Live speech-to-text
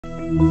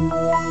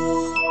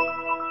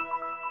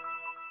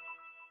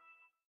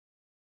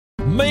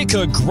Make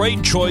a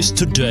great choice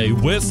today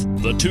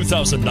with the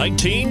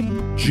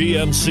 2019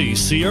 GMC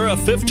Sierra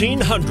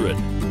 1500.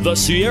 The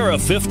Sierra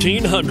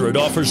 1500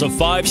 offers a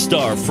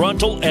 5-star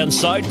frontal and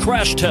side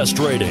crash test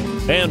rating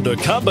and a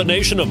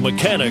combination of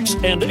mechanics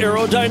and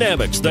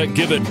aerodynamics that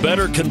give it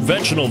better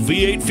conventional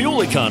V8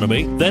 fuel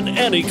economy than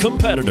any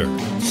competitor.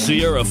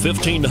 Sierra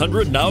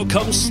 1500 now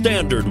comes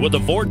standard with a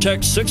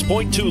Vortex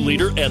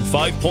 6.2-liter and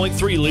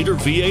 5.3-liter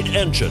V8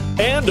 engine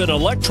and an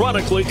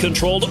electronically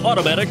controlled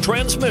automatic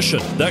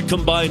transmission that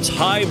combines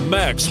high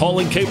max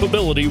hauling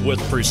capability with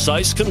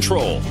precise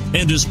control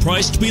and is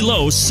priced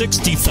below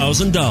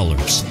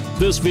 $60,000.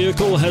 This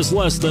vehicle has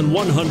less than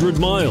 100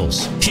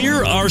 miles.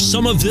 Here are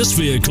some of this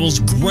vehicle's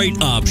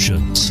great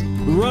options: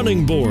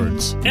 running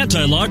boards,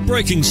 anti-lock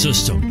braking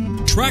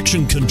system,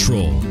 traction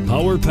control,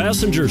 power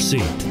passenger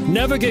seat,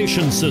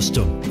 navigation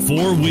system,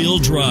 4-wheel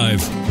drive,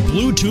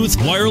 Bluetooth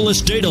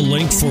wireless data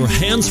link for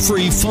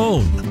hands-free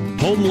phone,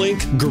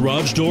 HomeLink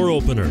garage door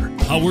opener,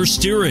 power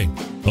steering.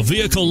 A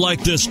vehicle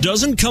like this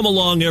doesn't come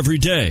along every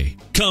day.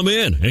 Come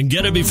in and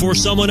get it before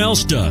someone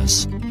else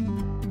does.